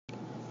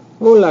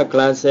Hola,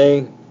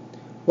 clase.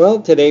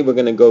 Well, today we're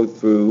going to go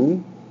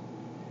through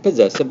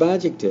possessive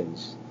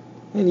adjectives.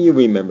 And you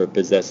remember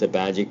possessive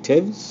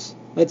adjectives.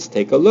 Let's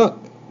take a look.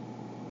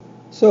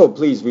 So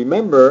please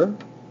remember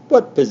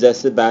what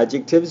possessive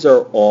adjectives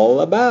are all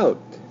about.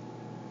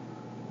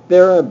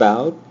 They're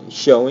about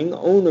showing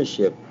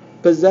ownership,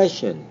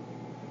 possession.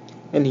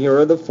 And here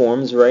are the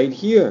forms right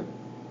here.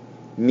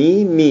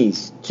 Mi,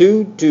 mis,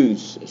 tú,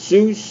 tus,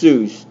 sus,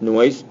 sus,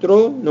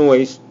 nuestro,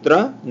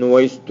 nuestra,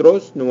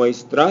 nuestros,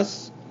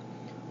 nuestras,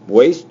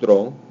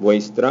 vuestro,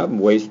 vuestra,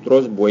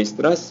 vuestros,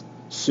 vuestras,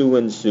 su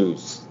and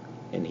sus.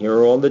 And here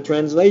are all the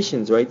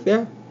translations right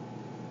there.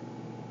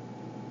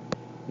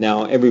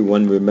 Now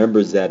everyone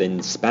remembers that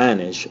in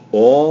Spanish,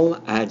 all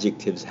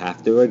adjectives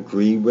have to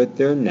agree with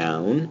their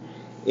noun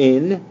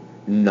in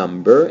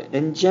number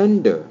and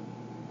gender,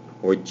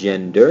 or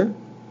gender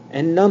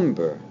and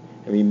number.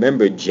 And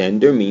remember,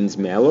 gender means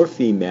male or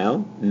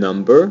female,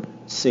 number,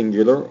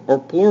 singular or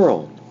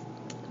plural.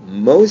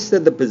 Most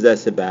of the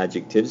possessive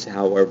adjectives,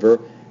 however,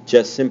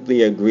 just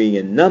simply agree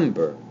in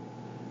number,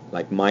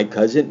 like my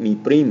cousin, mi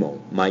primo,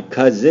 my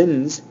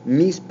cousins,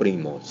 mis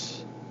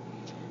primos.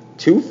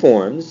 Two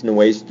forms,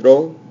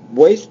 nuestro,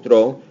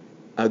 vuestro,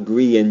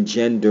 agree in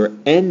gender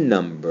and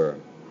number.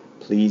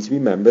 Please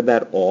remember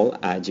that all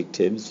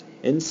adjectives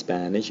in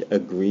Spanish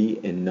agree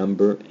in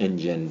number and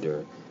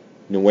gender.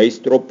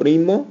 Nuestro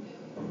primo,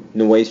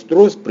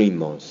 nuestros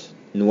primos,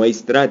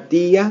 nuestra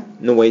tía,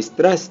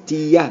 nuestras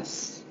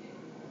tías.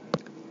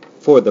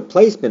 For the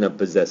placement of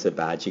possessive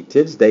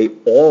adjectives, they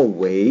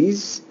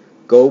always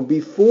go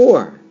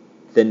before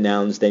the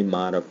nouns they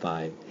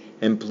modify.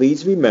 And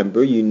please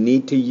remember, you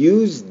need to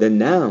use the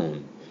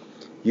noun.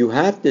 You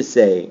have to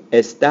say,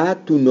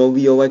 ¿Está tu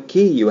novio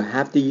aquí? You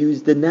have to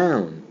use the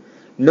noun.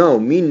 No,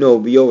 mi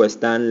novio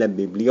está en la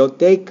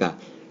biblioteca.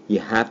 You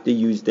have to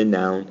use the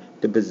noun.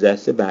 The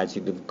possessive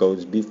adjective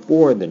goes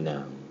before the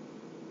noun.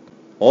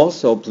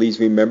 Also, please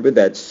remember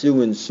that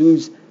su and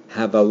sus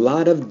have a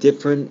lot of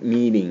different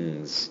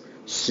meanings.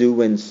 Su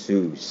and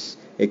sus.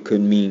 It could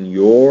mean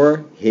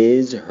your,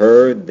 his,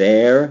 her,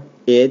 their,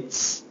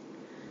 its.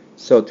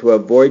 So to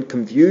avoid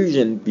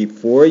confusion,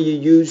 before you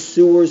use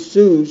su or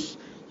sus,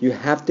 you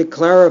have to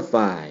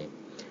clarify.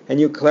 And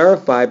you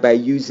clarify by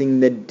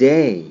using the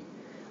de.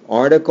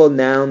 Article,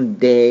 noun,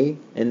 de,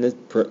 and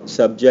the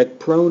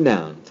subject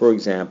pronoun. For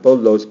example,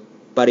 los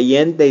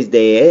parientes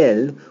de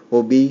él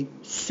will be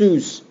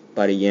sus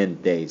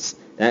parientes.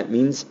 That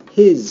means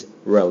his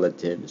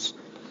relatives.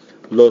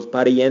 Los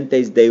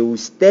parientes de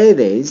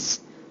ustedes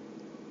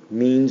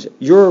means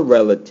your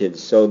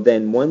relatives. So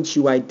then once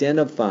you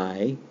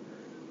identify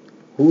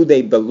who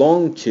they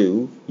belong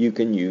to, you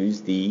can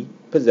use the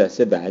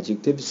possessive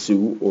adjective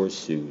su or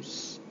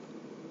sus.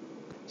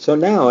 So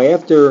now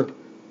after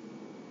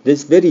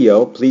this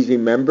video, please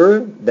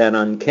remember that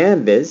on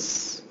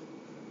Canvas,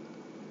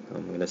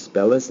 I'm going to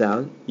spell this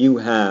out, you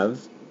have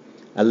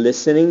a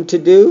listening to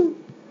do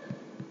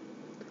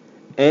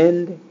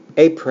and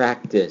a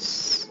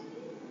practice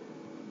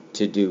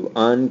to do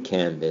on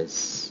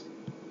Canvas.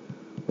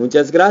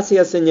 Muchas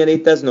gracias,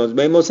 señoritas. Nos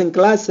vemos en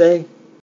clase.